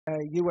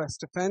US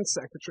Defense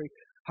Secretary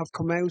have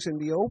come out in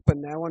the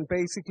open now and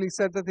basically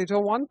said that they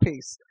don't want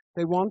peace.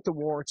 They want the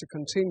war to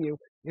continue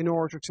in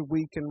order to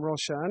weaken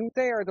Russia. And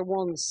they are the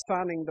ones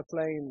fanning the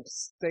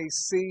flames. They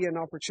see an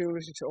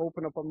opportunity to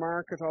open up a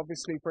market,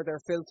 obviously, for their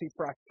filthy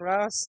fracked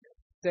gas.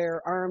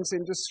 Their arms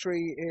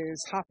industry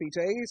is happy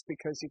days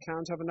because you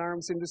can't have an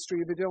arms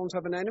industry if you don't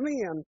have an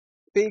enemy. And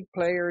big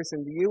players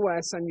in the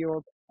US and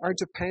Europe are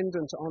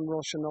dependent on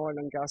Russian oil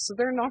and gas. So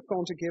they're not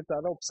going to give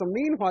that up. So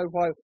meanwhile,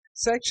 while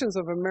sections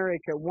of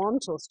America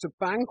want us to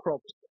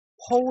bankrupt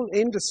whole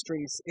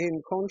industries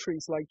in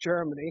countries like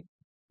Germany,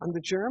 and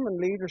the German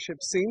leadership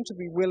seem to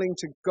be willing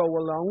to go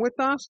along with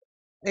that,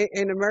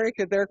 in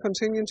America they're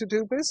continuing to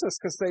do business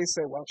because they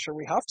say, well, sure,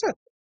 we have to.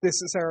 This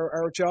is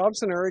our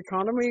jobs and our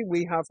economy.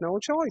 We have no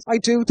choice. I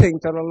do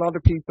think that a lot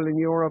of people in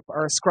Europe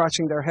are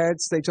scratching their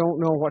heads. They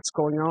don't know what's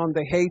going on.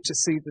 They hate to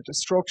see the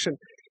destruction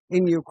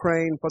in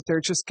Ukraine, but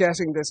they're just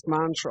getting this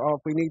mantra of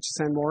we need to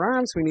send more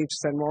arms, we need to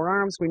send more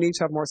arms, we need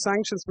to have more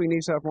sanctions, we need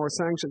to have more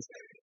sanctions.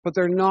 But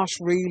they're not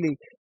really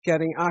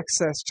getting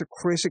access to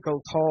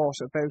critical thought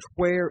about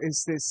where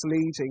is this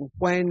leading?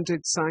 When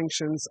did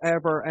sanctions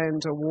ever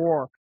end a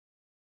war?